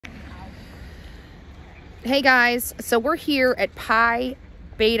Hey guys, so we're here at Pi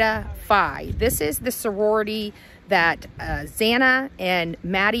Beta Phi. This is the sorority that Xana and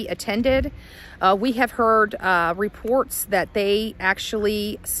Maddie attended. We have heard reports that they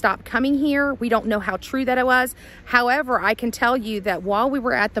actually stopped coming here. We don't know how true that it was. However, I can tell you that while we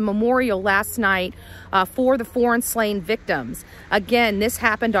were at the memorial last night for the foreign slain victims, again, this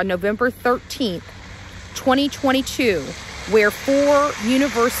happened on November 13th, 2022, where 4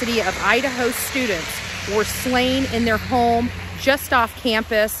 University of Idaho students were slain in their home just off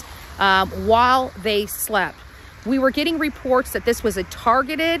campus while they slept. We were getting reports that this was a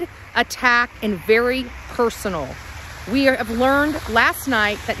targeted attack and very personal. We have learned last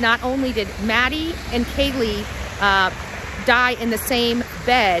night that not only did Maddie and Kaylee die in the same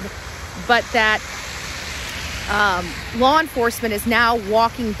bed, but that law enforcement is now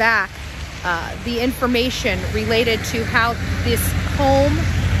walking back the information related to how this home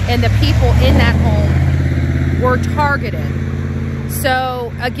and the people in that home were targeted.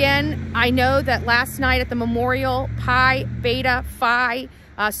 So again, I know that last night at the memorial, Pi Beta Phi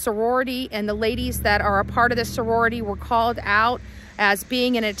sorority and the ladies that are a part of the sorority were called out as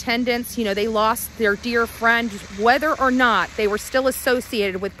being in attendance. You know, they lost their dear friend. Whether or not they were still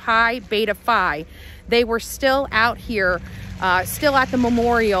associated with Pi Beta Phi, they were still out here, still at the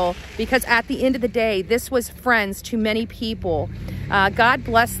memorial, because at the end of the day, this was friends to many people. God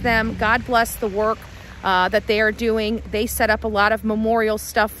bless them. God bless the work that they are doing. They set up a lot of memorial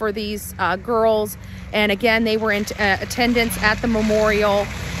stuff for these girls. And again, they were in attendance at the memorial.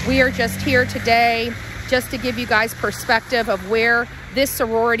 We are just here today just to give you guys perspective of where this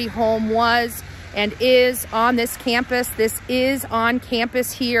sorority home was and is on this campus. This is on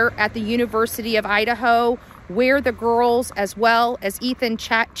campus here at the University of Idaho, where the girls, as well as Ethan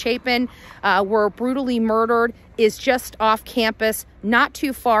Chapin, were brutally murdered, is just off campus, not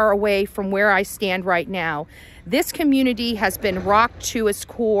too far away from where I stand right now. This community has been rocked to its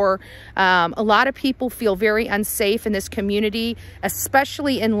core. A lot of people feel very unsafe in this community,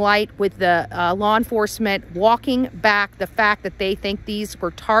 especially in light with the law enforcement walking back the fact that they think these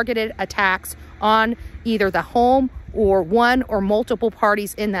were targeted attacks on either the home or one or multiple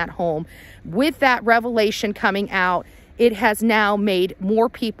parties in that home. With that revelation coming out, it has now made more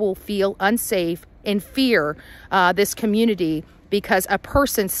people feel unsafe and fear this community, because a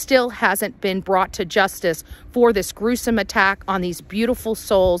person still hasn't been brought to justice for this gruesome attack on these beautiful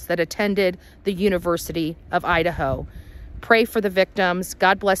souls that attended the University of Idaho. Pray for the victims.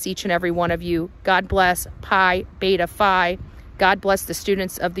 God bless each and every one of you. God bless Pi Beta Phi. God bless the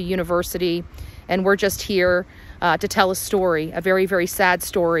students of the university. And we're just here to tell a story, a very, very sad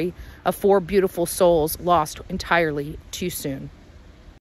story of 4 beautiful souls lost entirely too soon.